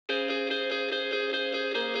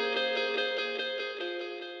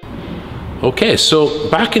Okay, so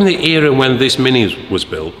back in the era when this Mini was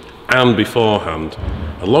built and beforehand,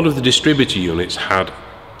 a lot of the distributor units had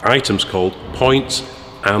items called points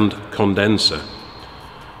and condenser.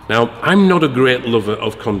 Now, I'm not a great lover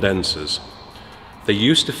of condensers. They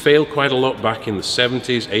used to fail quite a lot back in the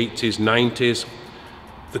 70s, 80s, 90s.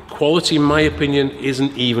 The quality, in my opinion,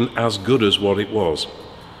 isn't even as good as what it was.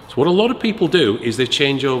 So what a lot of people do is they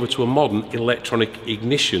change over to a modern electronic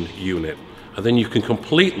ignition unit, and then you can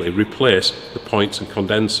completely replace the points and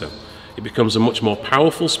condenser. It becomes a much more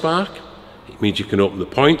powerful spark. It means you can open the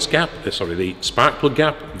points gap, the spark plug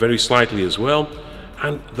gap very slightly as well,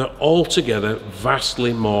 and they're altogether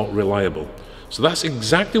vastly more reliable. So that's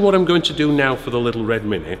exactly what I'm going to do now for the little red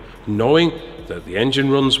Mini, knowing that the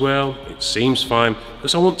engine runs well, it seems fine,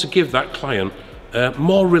 because I want to give that client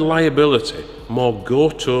more reliability, more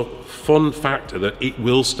go-to fun factor that it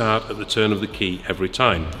will start at the turn of the key every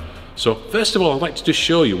time. So first of all, I'd like to just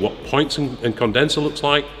show you what points and condenser looks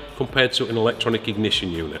like compared to an electronic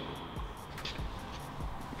ignition unit.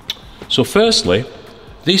 So firstly,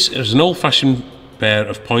 this is an old-fashioned pair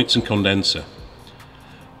of points and condenser.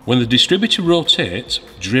 When the distributor rotates,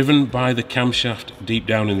 driven by the camshaft deep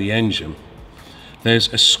down in the engine,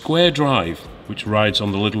 there's a square drive which rides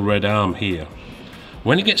on the little red arm here.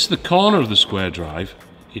 When it gets to the corner of the square drive,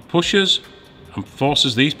 it pushes and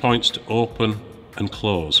forces these points to open and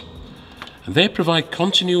close. And they provide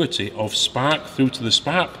continuity of spark through to the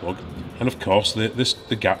spark plug and of course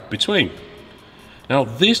the gap between. Now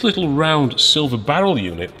this little round silver barrel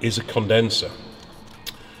unit is a condenser.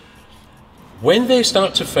 When they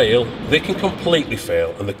start to fail, they can completely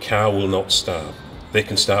fail and the car will not start. They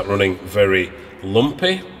can start running very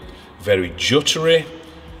lumpy, very juttery.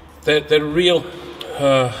 They're real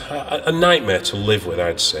a nightmare to live with,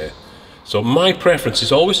 I'd say. So my preference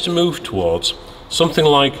is always to move towards something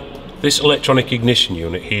like this electronic ignition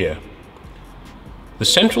unit here. The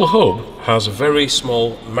central hub has a very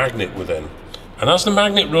small magnet within, and as the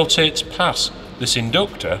magnet rotates past this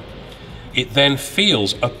inductor, it then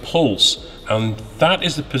feels a pulse, and that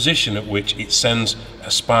is the position at which it sends a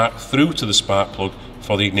spark through to the spark plug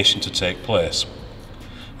for the ignition to take place.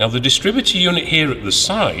 Now the distributor unit here at the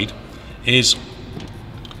side is,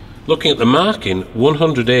 looking at the marking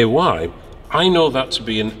 100AY, I know that to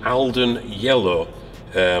be an Alden yellow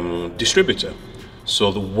distributor.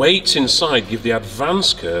 So the weights inside give the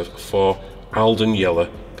advance curve for Alden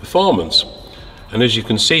yellow performance. And as you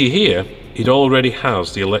can see here, it already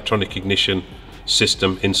has the electronic ignition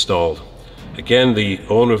system installed. Again, the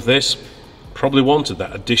owner of this probably wanted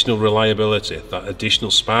that additional reliability, that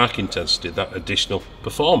additional spark intensity, that additional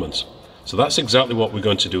performance. So that's exactly what we're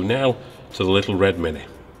going to do now to the little red Mini.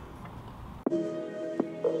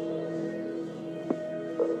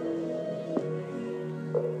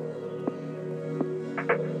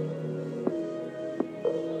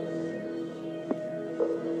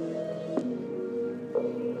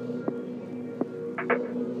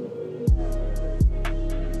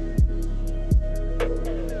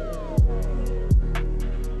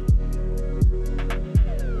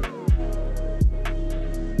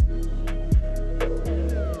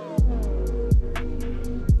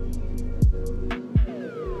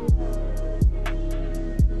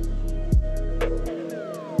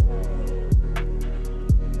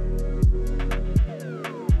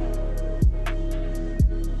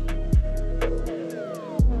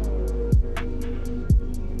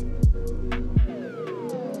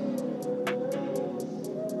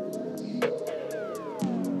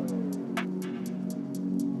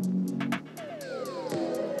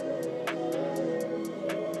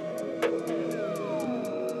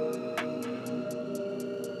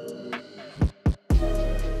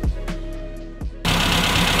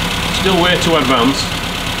 Still way too advanced.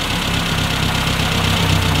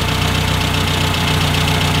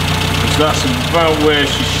 So that's about where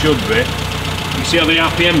she should be. You see how the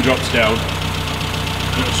RPM drops down?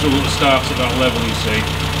 It'll struggle to start at that level, you see.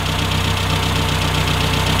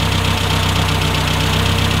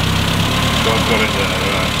 So I've got it there,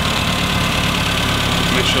 right.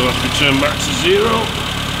 Make sure that's returned back to 0.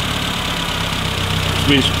 Which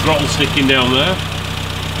means throttle sticking down there.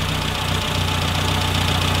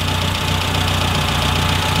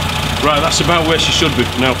 Right, that's about where she should be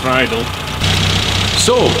now for idle.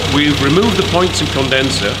 So, we've removed the points and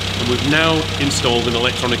condenser, and we've now installed an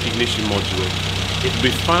electronic ignition module. It'll be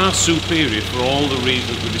far superior for all the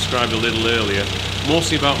reasons we described a little earlier,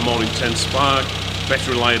 mostly about more intense spark,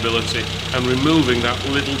 better reliability, and removing that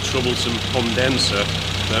little troublesome condenser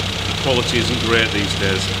that the quality isn't great these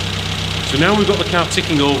days. So now we've got the car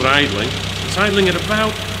ticking over idling. It's idling at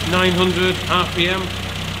about 900 RPM,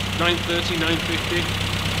 930, 950.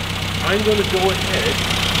 I'm going to go ahead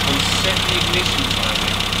and set the ignition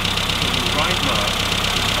timing to the right mark,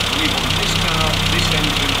 which I believe on this car, this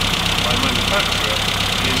engine by manufacturer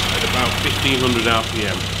is at about 1500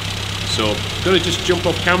 RPM. So I'm going to just jump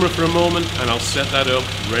off camera for a moment and I'll set that up,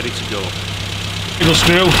 ready to go. Little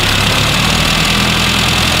screw.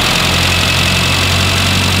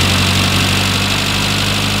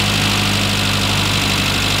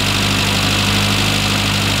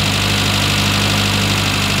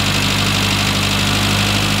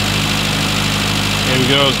 There we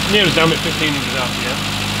go, near as damn at 1500 RPM.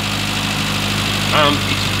 And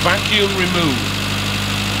it's vacuum removed.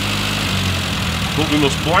 But we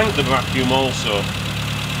must blank the vacuum also.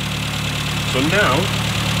 So now,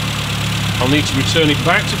 I'll need to return it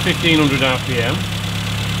back to 1500 RPM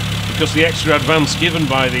because the extra advance given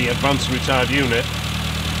by the advanced retard unit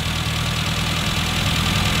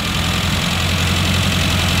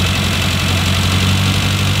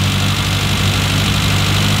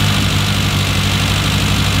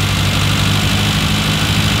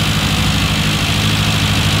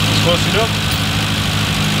is close enough.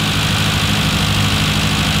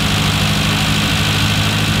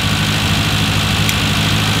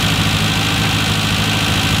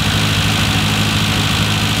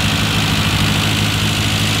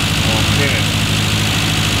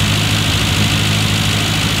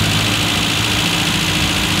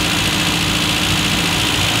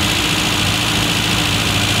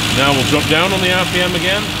 Now we'll drop down on the RPM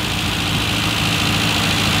again.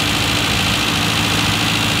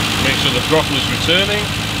 Make sure the throttle is returning.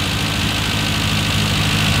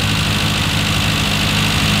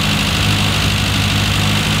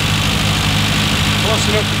 Close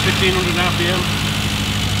enough to 1500 RPM.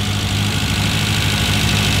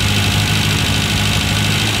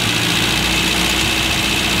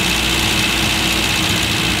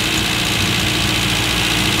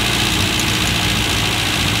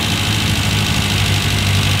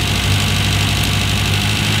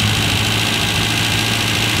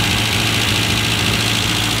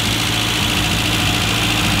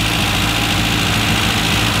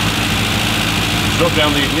 Drop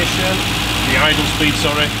down the ignition, the idle speed,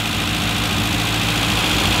 sorry.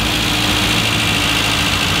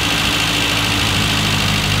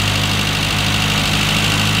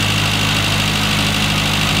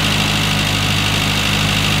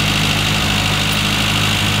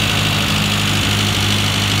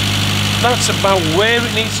 That's about where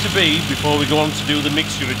it needs to be before we go on to do the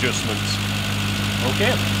mixture adjustments.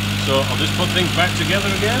 Okay, so I'll just put things back together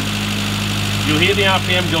again. You'll hear the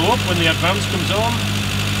RPM go up when the advance comes on.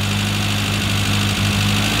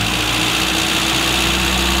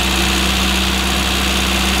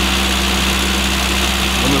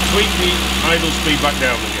 And we'll tweak the idle speed back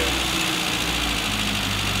down again.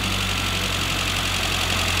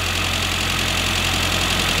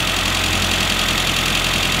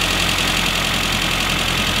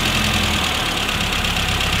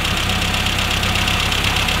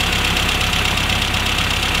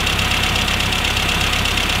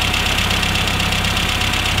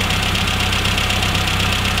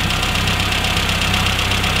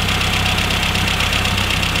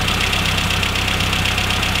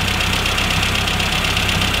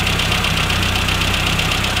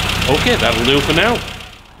 Okay, that'll do for now.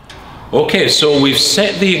 Okay, so we've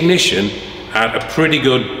set the ignition at a pretty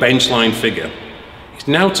good benchline figure. It's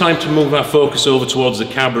now time to move our focus over towards the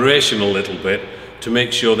carburation a little bit to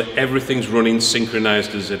make sure that everything's running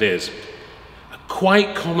synchronized as it is. A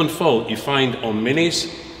quite common fault you find on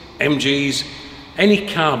Minis, MGs, any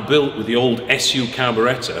car built with the old SU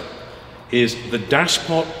carburettor is the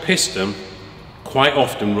dashpot piston quite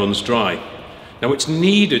often runs dry. Now it's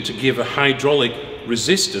needed to give a hydraulic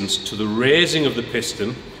resistance to the raising of the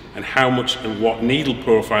piston and how much and what needle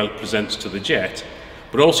profile it presents to the jet,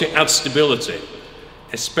 but also it adds stability,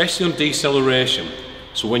 especially on deceleration.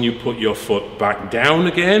 So when you put your foot back down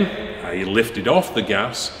again, you lift it off the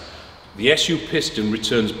gas, the SU piston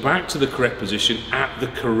returns back to the correct position at the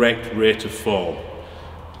correct rate of fall.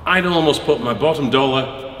 I'd almost put my bottom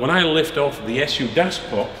dollar when I lift off the SU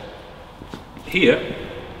dashpot here.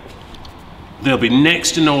 There'll be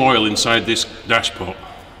next to no oil inside this dashpot.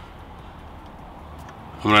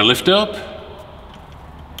 And when I lift up,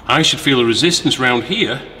 I should feel a resistance around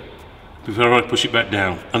here before I push it back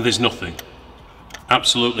down. And there's nothing.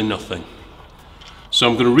 Absolutely nothing. So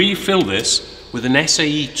I'm going to refill this with an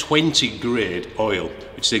SAE 20 grade oil,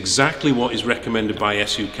 which is exactly what is recommended by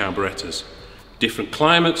SU carburettors. Different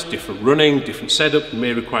climates, different running, different setup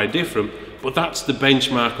may require different, but that's the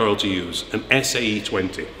benchmark oil to use, an SAE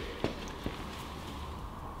 20.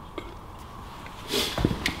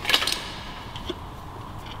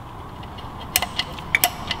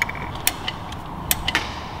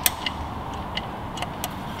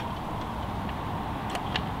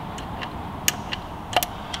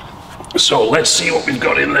 So let's see what we've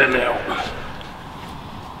got in there now.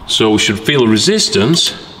 So we should feel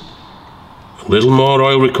resistance, a little more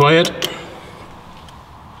oil required.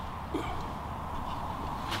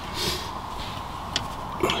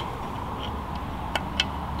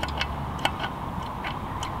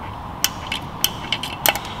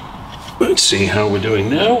 Let's see how we're doing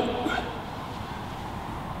now.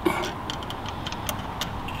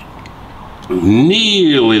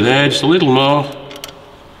 Nearly there, just a little more.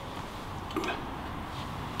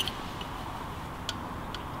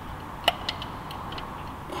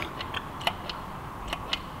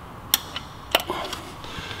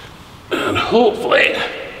 And hopefully,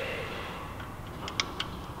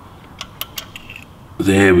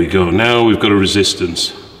 there we go. Now we've got a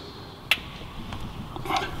resistance.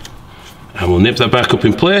 And we'll nip that back up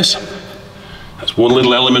in place. That's one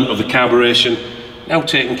little element of the carburation now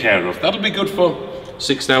taken care of. That'll be good for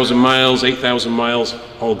 6,000 miles, 8,000 miles,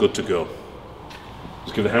 all good to go.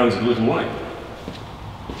 Let's give the hands a little wipe.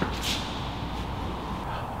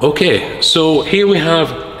 Okay, so here we have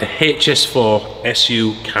a HS4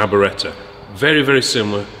 SU carburettor. Very, very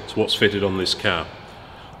similar to what's fitted on this car.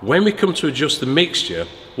 When we come to adjust the mixture,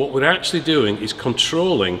 what we're actually doing is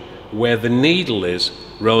controlling where the needle is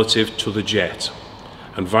relative to the jet,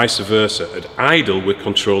 and vice versa. At idle, we're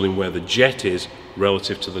controlling where the jet is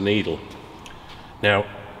relative to the needle. Now,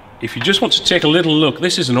 if you just want to take a little look,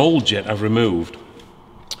 this is an old jet I've removed.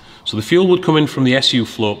 So the fuel would come in from the SU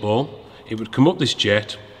float bowl, it would come up this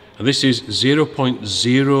jet, and this is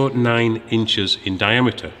 0.09 inches in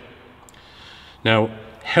diameter. Now,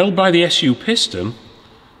 held by the SU piston,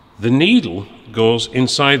 the needle goes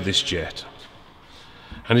inside this jet.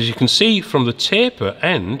 And as you can see from the taper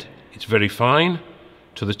end, it's very fine,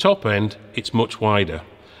 to the top end, it's much wider.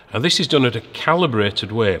 And this is done at a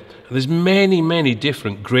calibrated way. And there's many, many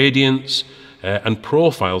different gradients and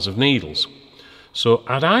profiles of needles. So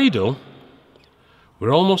at idle,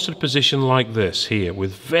 we're almost at a position like this here,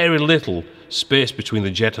 with very little space between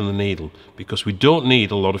the jet and the needle, because we don't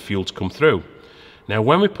need a lot of fuel to come through. Now,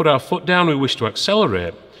 when we put our foot down, we wish to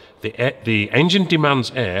accelerate, the engine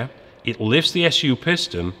demands air, it lifts the SU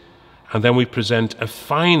piston, and then we present a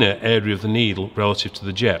finer area of the needle relative to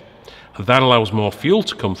the jet. And that allows more fuel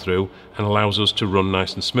to come through and allows us to run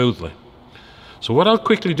nice and smoothly. So what I'll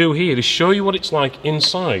quickly do here is show you what it's like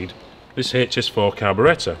inside this HS4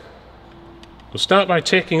 carburettor. We'll start by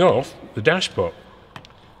taking off the dashpot.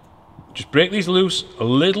 Just break these loose a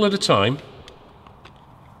little at a time.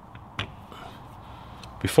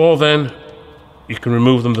 Before then, you can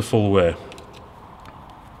remove them the full way.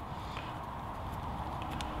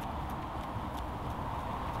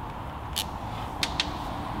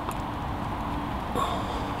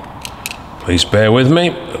 Please bear with me,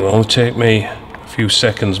 it'll only take me a few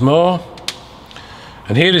seconds more.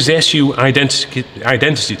 And here is the SU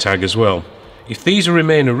identity tag as well. If these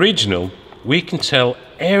remain original, we can tell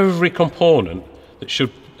every component that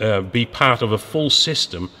should be part of a full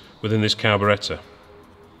system within this carburettor.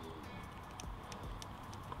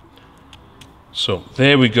 So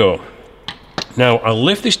there we go. Now I'll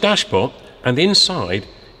lift this dashpot, and inside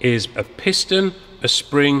is a piston, a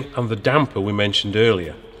spring, and the damper we mentioned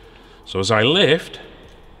earlier. So as I lift,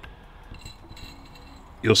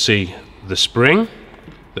 you'll see the spring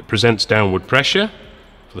that presents downward pressure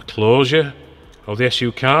for the closure of the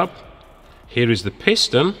SU carb. Here is the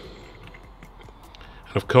piston,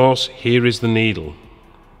 and of course here is the needle.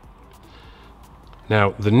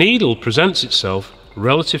 Now the needle presents itself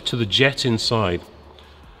relative to the jet inside.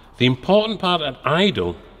 The important part at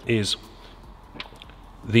idle is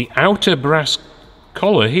the outer brass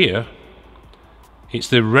collar here. It's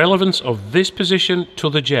the relevance of this position to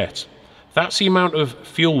the jet. That's the amount of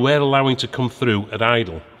fuel we're allowing to come through at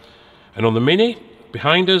idle. And on the Mini,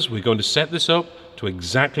 behind us, we're going to set this up to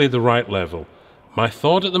exactly the right level. My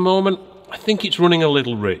thought at the moment, I think it's running a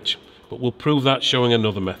little rich, but we'll prove that showing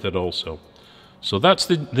another method also. So that's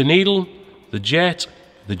the needle, the jet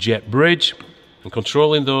bridge, and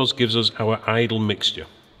controlling those gives us our idle mixture.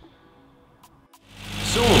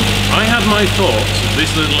 So, I had my thoughts that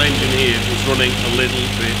this little engine here was running a little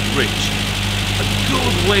bit rich. A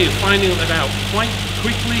good way of finding that out quite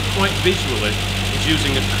quickly, quite visually, is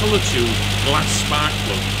using a colour tube glass spark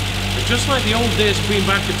plug. And just like the old days being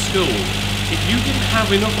back at school, if you didn't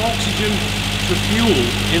have enough oxygen to fuel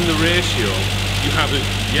in the ratio, you have a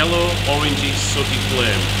yellow, orangey, sooty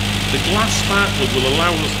flame. The glass spark plug will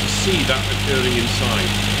allow us to see that occurring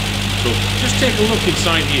inside. So just take a look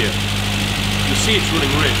inside here. You'll see it's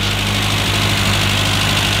running rich.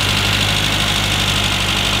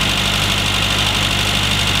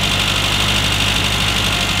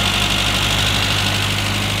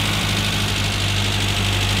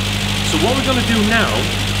 what we're going to do now,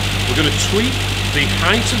 we're going to tweak the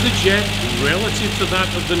height of the jet relative to that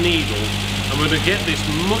of the needle, and we're going to get this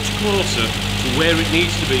much closer to where it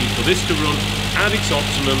needs to be for this to run at its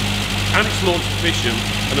optimum, at its most efficient,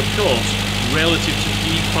 and of course relative to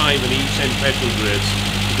E5 and E10 petrol grades,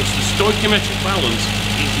 because the stoichiometric balance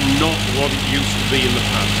is not what it used to be in the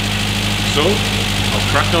past. So I'll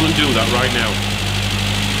crack on and do that right now.